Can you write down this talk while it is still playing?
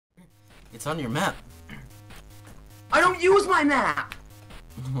It's on your map. I don't use my map!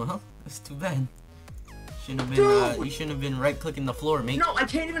 Well, that's too bad. Shouldn't have been, you shouldn't have been right-clicking the floor, mate. No, I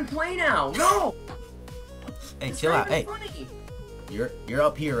can't even play now! No! Hey, chill out. Hey, you're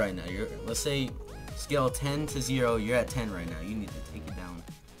up here right now. Let's say scale 10 to 0. You're at 10 right now. You need to take it down.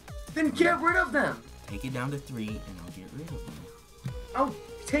 Then get rid of them! Take it down to 3, and I'll get rid of them. I'll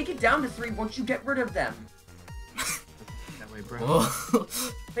take it down to 3 once you get rid of them. That way, bro.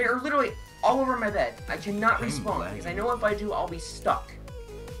 They are literally all over my bed. I cannot respawn because I know if I do, I'll be stuck.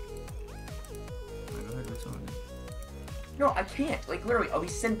 Go ahead, respawn. No, I can't. Like, literally, I'll be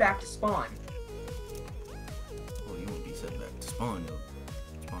sent back to spawn. Well, you won't be sent back to spawn.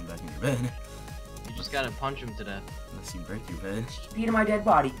 You'll spawn back in your bed. You just gotta punch him to death. Unless you break your bed. TP to my dead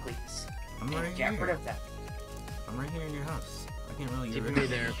body, please. I'm right Get here. rid of that. I'm right here in your house. I can't really get TP rid me of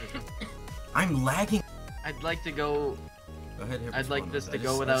there. I'm lagging. I'd like to go. Go ahead, I'd like this to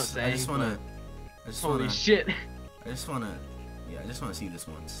go without saying. I just wanna. Holy shit! I just wanna. Yeah, I just wanna see this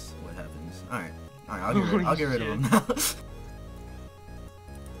once. What happens? All right. I'll get rid of him now.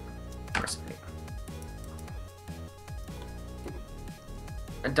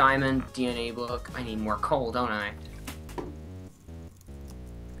 A diamond, DNA book. I need more coal, don't I?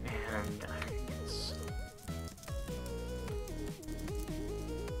 And irons.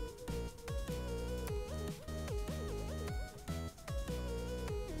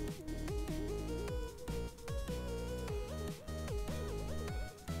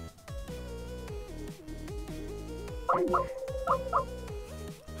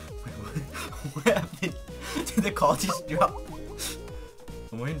 What happened? Did the call just drop?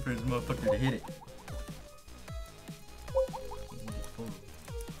 I'm waiting for this motherfucker to hit it.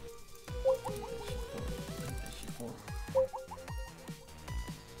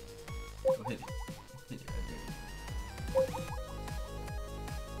 Go hit it. Hit it right there.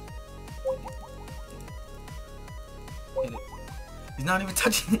 Hit it. He's not even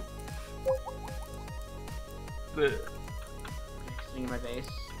touching it. In my base.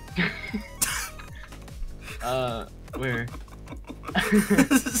 Where?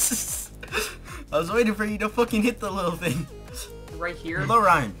 I was waiting for you to fucking hit the little thing. Right here. Hello,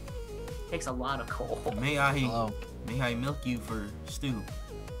 Ryan. Takes a lot of coal. May I Hello. milk you for stew?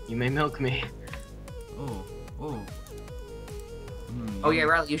 You may milk me. Oh. Oh yeah,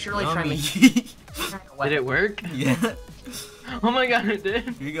 Riley, you should really try Yummy. me. Did it work? Yeah. Oh my god, it did.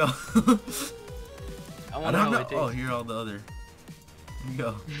 Here you go. I I wanna don't know know. what it Oh, tastes. here are all the other. Here you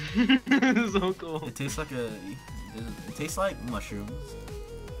go. So cool. It tastes like it tastes like mushrooms.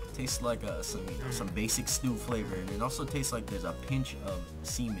 It tastes like some basic stew flavor, and it also tastes like there's a pinch of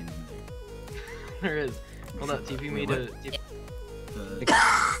semen in there. There is. Hold up, TP me to.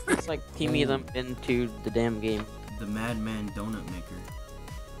 It's like teaming them into the damn game. The Madman Donut Maker.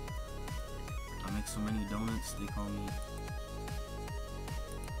 I make so many donuts, they call me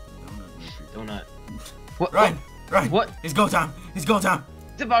Donut Maker. Donut. What? Ryan! What? It's go time! It's go time!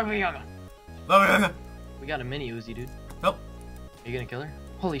 It's a Baba Yaga. Baba Yaga! We got a mini Uzi, dude. Help! Are you gonna kill her?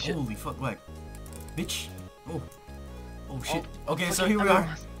 Holy shit. Holy fuck, like, bitch! Oh shit! Oh, Okay, so here we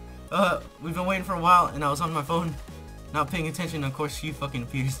are. We've been waiting for a while, and I was on my phone, not paying attention. Of course, she fucking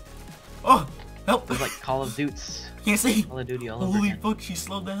appears. Oh, help! It was like Call of Duty. Can't see. Call of Duty all over Holy again. fuck! She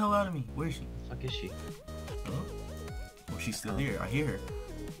slowed the hell out of me. Where is she? What the fuck is she? Hello? Oh, she's still here. I hear her.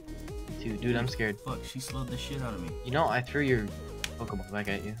 Dude, I'm scared. Fuck! She slowed the shit out of me. You know, I threw your Pokeball back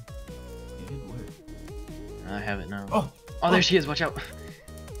at you. You did where? I have it now. Oh, there she is. Watch out.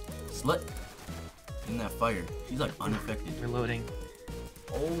 Slut. In that fire. She's like unaffected. Reloading.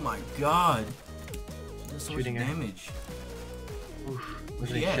 Oh my god. She does so much Shooting her. damage. Oof. Look Where's at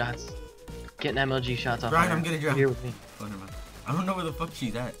she these at? shots. Getting MLG shots off. Brian, her. I'm gonna drop. Here with me. Oh, never mind. I don't know where the fuck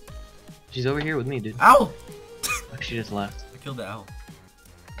she's at. She's over here with me, dude. Ow! Look, she just left. I killed the owl.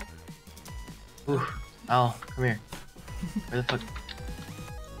 Oof. Owl, come here. Where the fuck?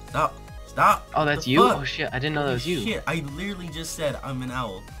 Stop. Stop. Oh, that's The you? fuck? Oh shit, I didn't know that was you. Shit, I literally just said I'm an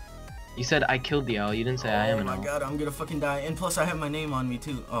owl. You said I killed the owl. You didn't say I am an Oh owl. my god, I'm gonna fucking die. And plus I have my name on me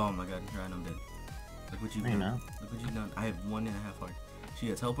too. Oh my god, Ryan, I'm dead. Look what you've No, you're done. not. Look what you've done. I have 1.5 heart. She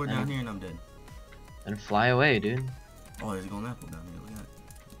got teleport down here and I'm dead. Then fly away, dude. Oh, there's a golden apple down here. Look at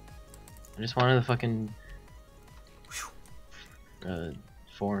that. I just wanted the fucking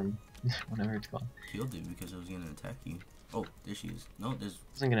form, whatever it's called. Killed it because it was gonna attack you. Oh, there she is. No, there's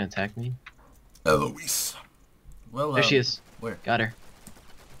Isn't gonna attack me. Eloise. Well, There she is. Where? Got her.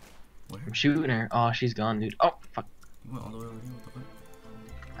 Where? I'm shooting her. Oh, she's gone, dude. Oh, fuck. You went all the way over here. What the fuck?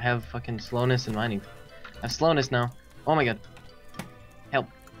 I have fucking slowness in mining. I have slowness now. Oh my god. Help.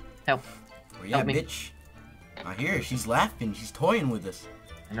 Help. Where you Help at, me. bitch? I hear her. She's laughing. She's toying with us.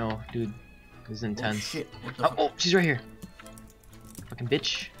 I know, dude. This is Oh intense. shit. What the Oh, fuck? oh, she's right here. Fucking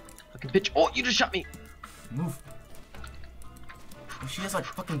bitch. Fucking bitch. Oh, you just shot me. Move. Oh, she has like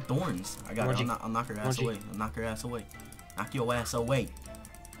fucking thorns. I got her. I'll knock her ass away. I'll knock her ass away. Knock your ass away.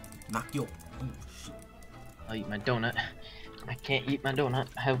 Knock your. Oh shit. I'll eat my donut. I can't eat my donut.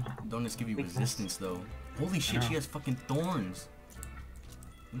 I have. Donuts give you weakness. resistance though. Holy shit, she has fucking thorns.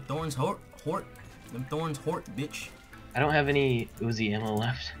 Them thorns hort. Them thorns hort, bitch. I don't have any Uzi ammo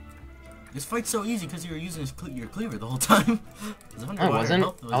left. This fight's so easy because you were using your cleaver the whole time. I wasn't.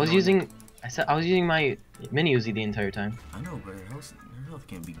 I was using. I was using my mini Uzi the entire time. I know, but her health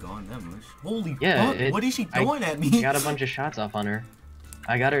can't be gone that much. Holy Yeah, fuck! What is she throwing at me? I got a bunch of shots off on her.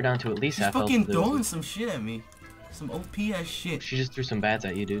 I got her down to at least She's half health. fucking throwing some shit at me. Some OP ass shit. She just threw some bats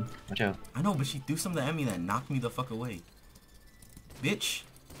at you, dude. Watch out. I know, but she threw something at me that knocked me the fuck away. Bitch.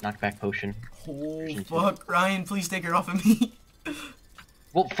 Knockback potion. Oh fuck, Ryan, please take her off of me.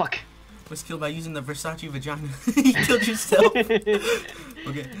 Well, fuck. Was killed by using the Versace vagina. You killed yourself.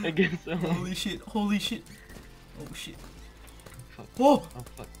 Okay. I guess so. Holy shit, holy shit. Oh shit. Fuck. Oh! Oh,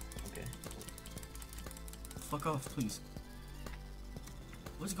 fuck. Okay. Fuck off, please.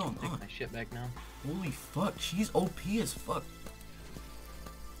 What's going Take on? my shit back now. Holy fuck, she's OP as fuck.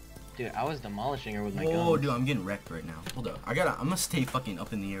 Dude, I was demolishing her with my Whoa, guns. dude, I'm getting wrecked right now. Hold up. I'm gonna stay fucking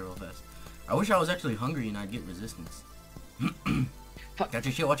up in the air real fast. I wish I was actually hungry and I'd get resistance. Fuck. Got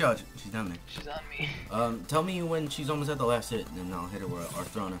your shit, watch out. She's down there. She's on me. Tell me when she's almost at the last hit, and then I'll hit her with our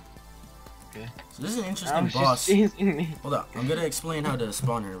throner. Okay. So this is an interesting She's boss. chasing me. Hold up, I'm gonna explain how to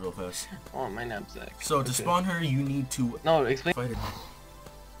spawn her real fast. Oh, my knapsack. So to spawn her, you need to No, explain. fight her.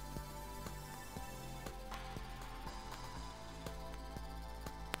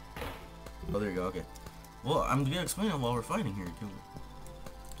 Oh, there you go. Okay. Well, I'm gonna explain it while we're fighting here.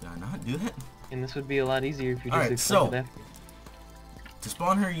 Can I not do that? And this would be a lot easier if you just Alright, explained so- it after. To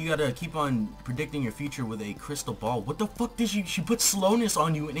spawn her, you gotta keep on predicting your future with a crystal ball. What the fuck did she put slowness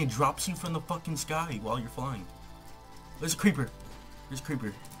on you and it drops you from the fucking sky while you're flying. There's a creeper. There's a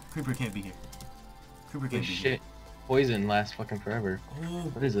creeper. Creeper can't be here. Creeper can't Holy be shit. here. Poison lasts fucking forever. Oh,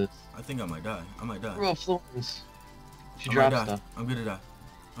 What is this? I think I might die. I might die. Bro, Florence. She I might dropped die. stuff. I'm gonna die.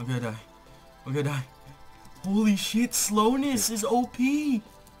 I'm gonna die. I'm gonna die. Holy shit, slowness is OP.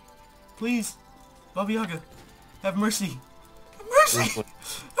 Please, Baba Yaga, have mercy. Have mercy.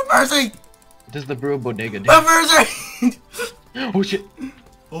 Have mercy. Does the brew bodega do? Have mercy. Oh shit!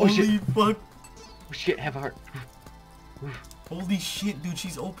 Holy shit. fuck. Oh shit! Have a heart. Holy shit, dude,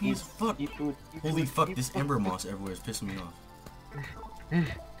 she's OP as fuck. Eat food. Eat Holy food, fuck, eat this food. ember moss everywhere is pissing me off.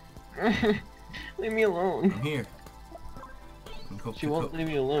 Leave me alone. I'm here. I'm gonna go She pick won't up, leave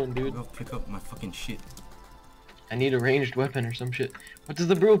me alone, dude. go pick up my fucking shit. I need a ranged weapon or some shit. What does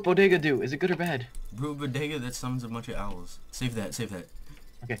the brew of bodega do? Is it good or bad? Brew bodega that summons a bunch of owls. Save that, save that.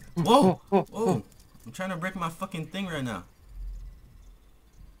 Okay. Whoa! Oh, Whoa! I'm trying to break my fucking thing right now.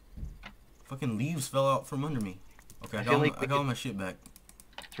 Fucking leaves fell out from under me. Okay, I I feel got, like I we got all could- my shit back.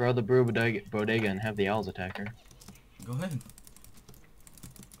 Throw the brew of bodega and have the owls attack her. Go ahead.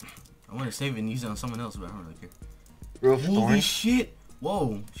 I want to save it and use it on someone else, but I don't really care. Brew of Holy thorns. shit!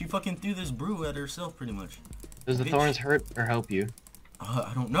 Whoa! She fucking threw this brew at herself, pretty much. Does the bitch. thorns hurt or help you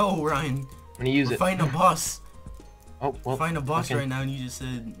I don't know, Ryan. when you use We're it? fighting a boss. Oh well. We're fighting a boss fucking- right now, and you just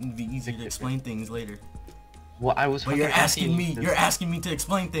said it'd be easier to explain things later. Well, I was. But you're fucking asking me. you. You're asking me to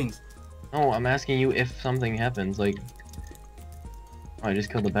explain things. No, I'm asking you if something happens. Like. Oh, I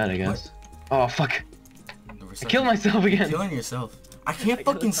just killed the bat, I guess. Oh fuck! I killed myself You're again. killing yourself. I can't I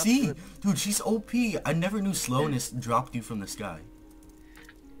killed fucking myself see. again. Dude, she's OP. I never knew slowness dropped you from the sky.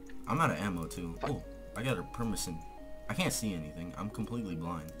 I'm out of ammo too. Oh, I got a permacin. I can't see anything. I'm completely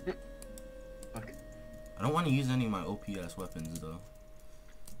blind. Fuck. I don't want to use any of my OP-ass weapons though.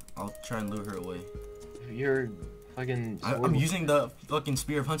 I'll try and lure her away. You're fucking. I'm using the fucking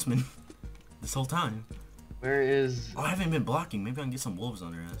Spear of Huntsman this whole time. Where is? Oh, I haven't been blocking. Maybe I can get some wolves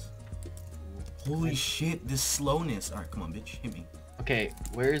on her ass. Holy shit, this slowness. Alright, come on, bitch. Hit me. Okay,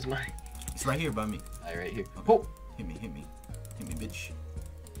 where's my? It's right here by me. Alright, right here. Okay. Oh. Hit me, hit me. Hit me, bitch.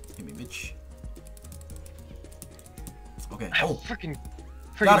 Hit me, bitch. Okay. Oh, Oh, freaking.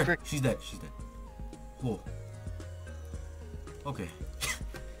 got her. Frick. She's dead. She's dead. Whoa. Okay.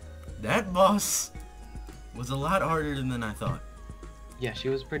 That boss was a lot harder than I thought. Yeah, she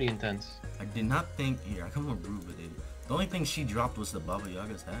was pretty intense. I did not think. Here, I come on, Brew, but the only thing she dropped was the Baba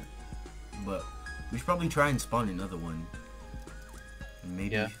Yaga's hat. But we should probably try and spawn another one. And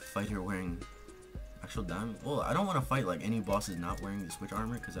maybe fight her wearing actual diamond. Well, I don't want to fight like any bosses not wearing the switch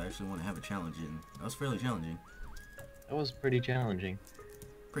armor because I actually want to have a challenge, and that was fairly challenging. That was pretty challenging.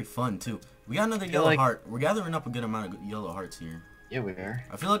 Pretty fun too. We got another feel yellow like- heart. We're gathering up a good amount of yellow hearts here. Yeah, we are.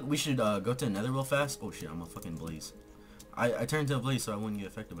 I feel like we should go to Nether real fast. Oh shit, I'm a fucking blaze. I turned to a blaze so I wouldn't get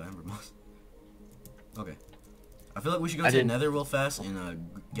affected by Ember Moss. Okay. I feel like we should go to Nether real fast and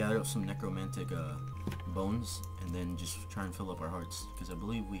gather up some necromantic bones and then just try and fill up our hearts. Because I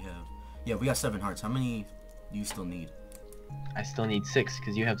believe we have... Yeah, we got 7 hearts. How many do you still need? I still need 6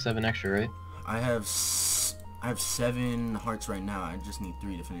 because you have 7 extra, right? I have 7 hearts right now. I just need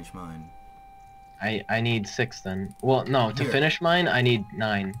 3 to finish mine. I need 6 then. Well, no, to Here. finish mine, I need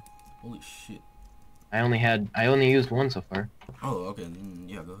 9. Holy shit. I only used 1 so far. Oh, okay. Then,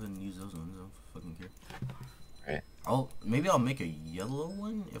 yeah, go ahead and use those ones. I don't fucking care. Right. Maybe I'll make a yellow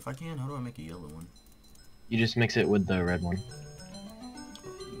one if I can. How do I make a yellow one? You just mix it with the red one.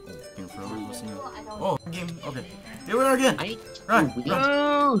 Oh, game. Okay. Here we are again. Run.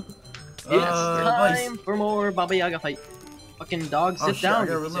 It's time for more Baba Yaga fight. Fucking dog, sit down. I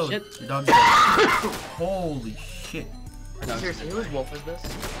gotta reload. Shit. Your dog's dead. Holy shit. Seriously, whose wolf is this?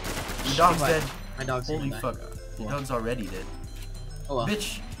 Your dog's dead. My dog's Holy fuck. Your dog's already dead. Oh well.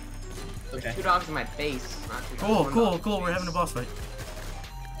 Bitch. Okay. 2 dogs in my face. Not 2 dogs. Cool. We're having a boss fight.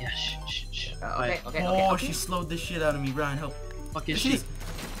 Yeah, shh. Okay. She slowed the shit out of me. Ryan, help. Fuck is There she?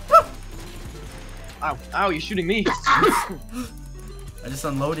 Ow, you're shooting me. I just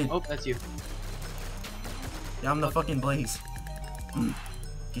unloaded. Oh, that's you. Yeah, I'm the fucking blaze.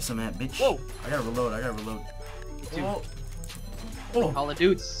 Get some of that, bitch. Whoa. I gotta reload. Dude. Oh. Call the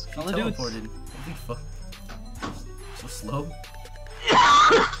dudes. She Call the dudes. teleported. Holy fuck. So slow.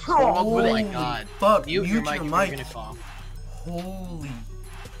 Oh my god. Fuck. Mute your mic. your If mic. you're gonna cough. Holy.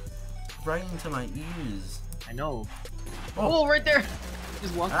 Right into my ears. I know. Oh, Oh, right there.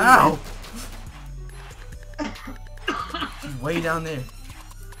 Just walk ow. She's way down there.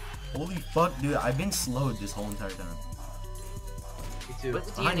 Holy fuck, dude. I've been slowed this whole entire time. Me too.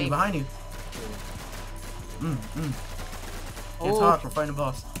 What's the Behind DNA? you, behind you. Can't Oh. talk, we're fighting a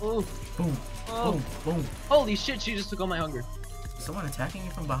boss. Oh. Boom, Oh. boom. Holy shit, she just took all my hunger. Is someone attacking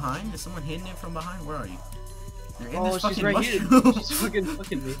you from behind? Is someone hitting it from behind? Where are you? You're in Oh, this she's fucking right mushroom. here. She's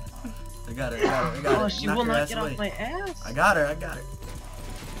fucking me. I got her. Oh, she Knock will her not ass get away. off my ass. I got her.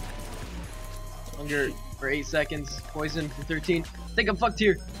 Hunger for 8 seconds. Poison for 13. I think I'm fucked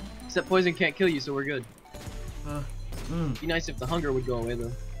here. Except poison can't kill you, so we're good. Be nice if the hunger would go away,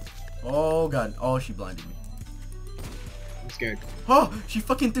 though. Oh god. Oh, she blinded me. I'm scared. Oh, she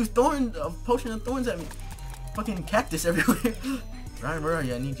fucking threw a potion of thorns at me. Fucking cactus everywhere. Ryan, where are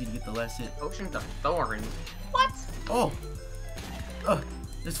you? I need you to get the last hit. Potions of thorns. What? Oh.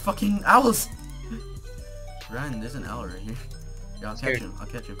 There's fucking owls. Ryan, there's an owl right here. Yeah, I'll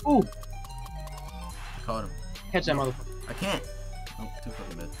catch him. Ooh. Caught him. Catch that motherfucker. I can't. Oh, too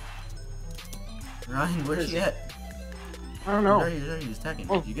fucking bad. Ryan, where's he at? I don't know. There he is, he's attacking.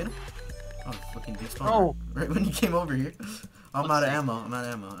 Oh. Did you get him? Oh, fucking despawned. No. Right when you came over here. I'm out of Let's see.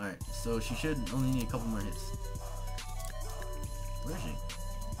 ammo. Alright, so she should only need a couple more hits. Where is she?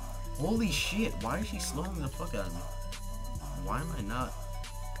 Holy shit, why is she slowing the fuck out of me? Why am I not?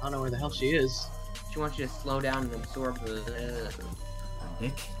 I don't know where the hell she is. She wants you to slow down and absorb the... Her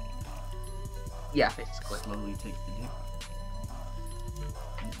dick? Yeah, basically. Slowly take the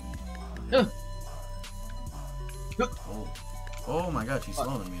dick. Oh my god, she's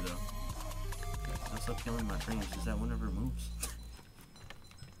slowing me though. That's up killing my frames. Is that one of her moves?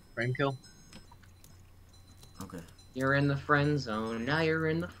 Frame kill. Okay. You're in the friend zone. Now you're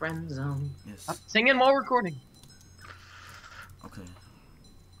in the friend zone. Yes. Stop singing while recording. Okay.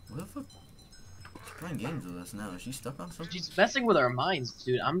 What the fuck? She's playing games with us now. Is she stuck on something? She's messing with our minds,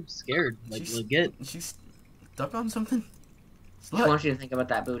 dude. I'm scared. Like, legit. She's stuck on something? She Slut! wants you to think about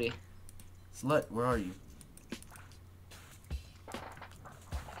that booty. Slut, where are you?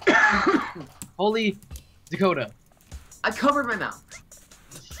 Holy Dakota. I covered my mouth.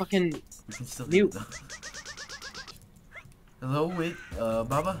 Fucking We can still mute. do it, though. Hello, wait,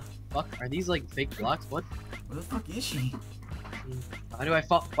 Baba? fuck. Are these like fake blocks? What? Where the fuck is she? Why do I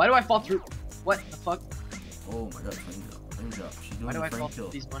fall? Why do I fall through? What the fuck? Oh my god, flame drop. She's doing Why do a I fall frame through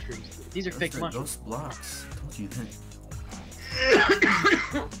kill. these mushrooms? These are Those fake are mushrooms. ghost blocks. I told you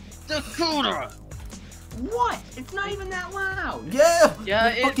that. Dakota! What? It's not even that loud. Yeah! Yeah,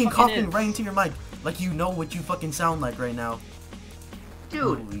 You're it fucking fucking coughing is. right into your mic. Like you know what you fucking sound like right now.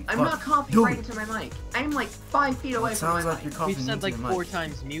 Dude, Holy I'm fuck. not coughing Dude. right into my mic. I'm like 5 feet away It from my sounds like mic. you're coughing We've said into like your 4 mic.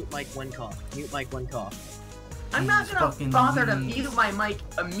 times mute mic when cough. Mute mic when cough. I'm not Jesus gonna fucking bother to Louise. mute my mic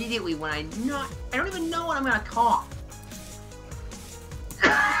immediately when I don't even know when I'm gonna cough.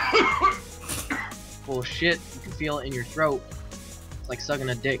 Bullshit. You can feel it in your throat. It's like sucking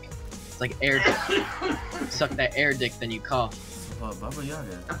a dick. It's like air dick. Suck that air dick, then you cough. Baba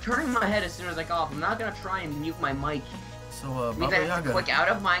Yaga. I'm turning my head as soon as I cough. I'm not gonna try and mute my mic. So, Maybe Baba I have to Yaga. click out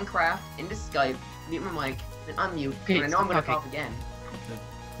of Minecraft into Skype, mute my mic, then unmute, Okay, and I know I'm gonna stop cough again. Okay,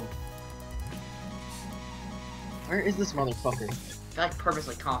 cool. Where is this motherfucker? I feel like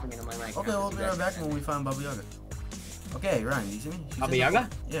purposely coughing into my mic. Okay, we'll be right back when we find Baba Yaga. Okay, Ryan, you see me? She's Baba in the Yaga? floor.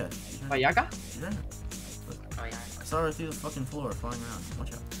 Yeah. She's right. Baba Yaga? She's right here. Oh yeah. I saw her through the fucking floor, flying around.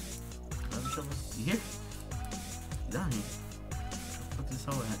 Watch out. Grab the shovel. You here? She's down here. Where the fuck is this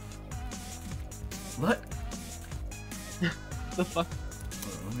hoe at? What? The fuck?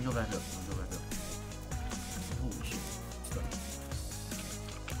 Hold on, let me go back up. Let me go back up. Holy shit. Stuck.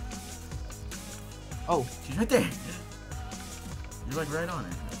 Oh. She's right there. You're like right on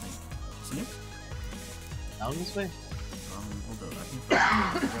it, I think. See it? Down this way? Hold up.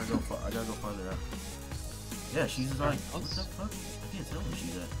 I gotta go farther up. Yeah, she's like, what the fuck? I can't tell where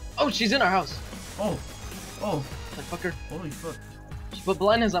she's at. Oh, she's in our house. Oh. Oh. That fucker. Holy fuck. She put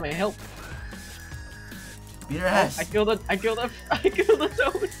blindness on me. Help. Beat her ass. I killed the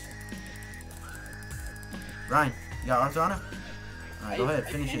toad. Ryan, you got Arthana? Alright, go ahead,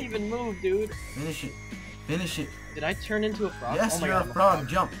 finish I can't it. even move, dude. Finish it. Finish it. Did I turn into a frog? Yes, oh my you're God, a I'm frog.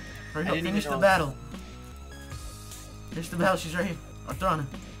 Jump. Hurry I up, didn't finish even the know. battle. Finish the battle, she's right here. Arthana.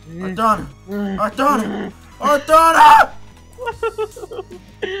 Arthana. Arthana. Arthana!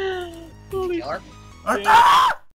 Holy Kill her? Arthana!